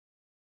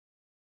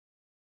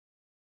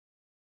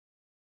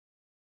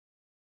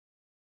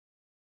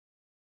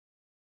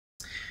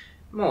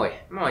Moi,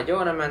 mä oon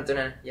Joona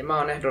Mäntynen ja mä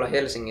oon ehdolla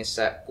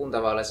Helsingissä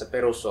kuntavaaleissa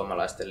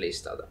Perussuomalaisten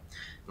listalta.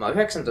 Mä oon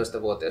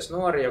 19-vuotias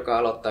nuori, joka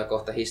aloittaa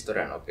kohta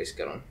historian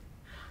opiskelun.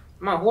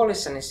 Mä oon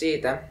huolissani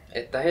siitä,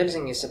 että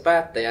Helsingissä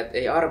päättäjät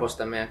ei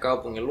arvosta meidän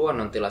kaupungin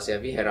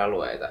luonnontilaisia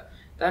viheralueita.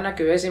 Tämä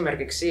näkyy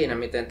esimerkiksi siinä,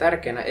 miten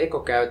tärkeänä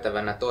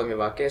ekokäytävänä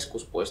toimivaa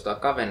keskuspuistoa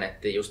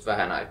kavennettiin just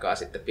vähän aikaa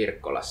sitten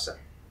Pirkkolassa.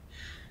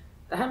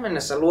 Tähän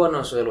mennessä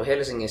luonnonsuojelu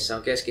Helsingissä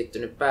on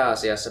keskittynyt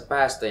pääasiassa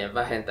päästöjen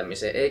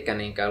vähentämiseen eikä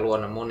niinkään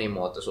luonnon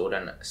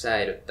monimuotoisuuden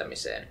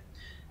säilyttämiseen.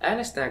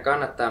 Äänestäjän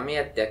kannattaa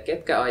miettiä,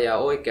 ketkä ajaa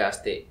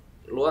oikeasti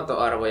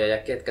luontoarvoja ja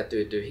ketkä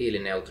tyytyy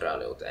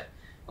hiilineutraaliuteen.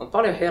 On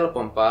paljon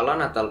helpompaa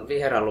lanata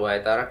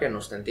viheralueita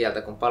rakennusten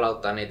tieltä, kun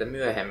palauttaa niitä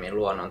myöhemmin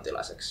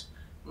luonnontilaiseksi.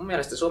 Mun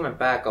mielestä Suomen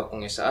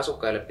pääkaupungissa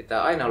asukkaille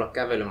pitää aina olla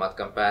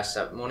kävelymatkan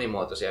päässä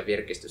monimuotoisia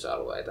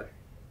virkistysalueita.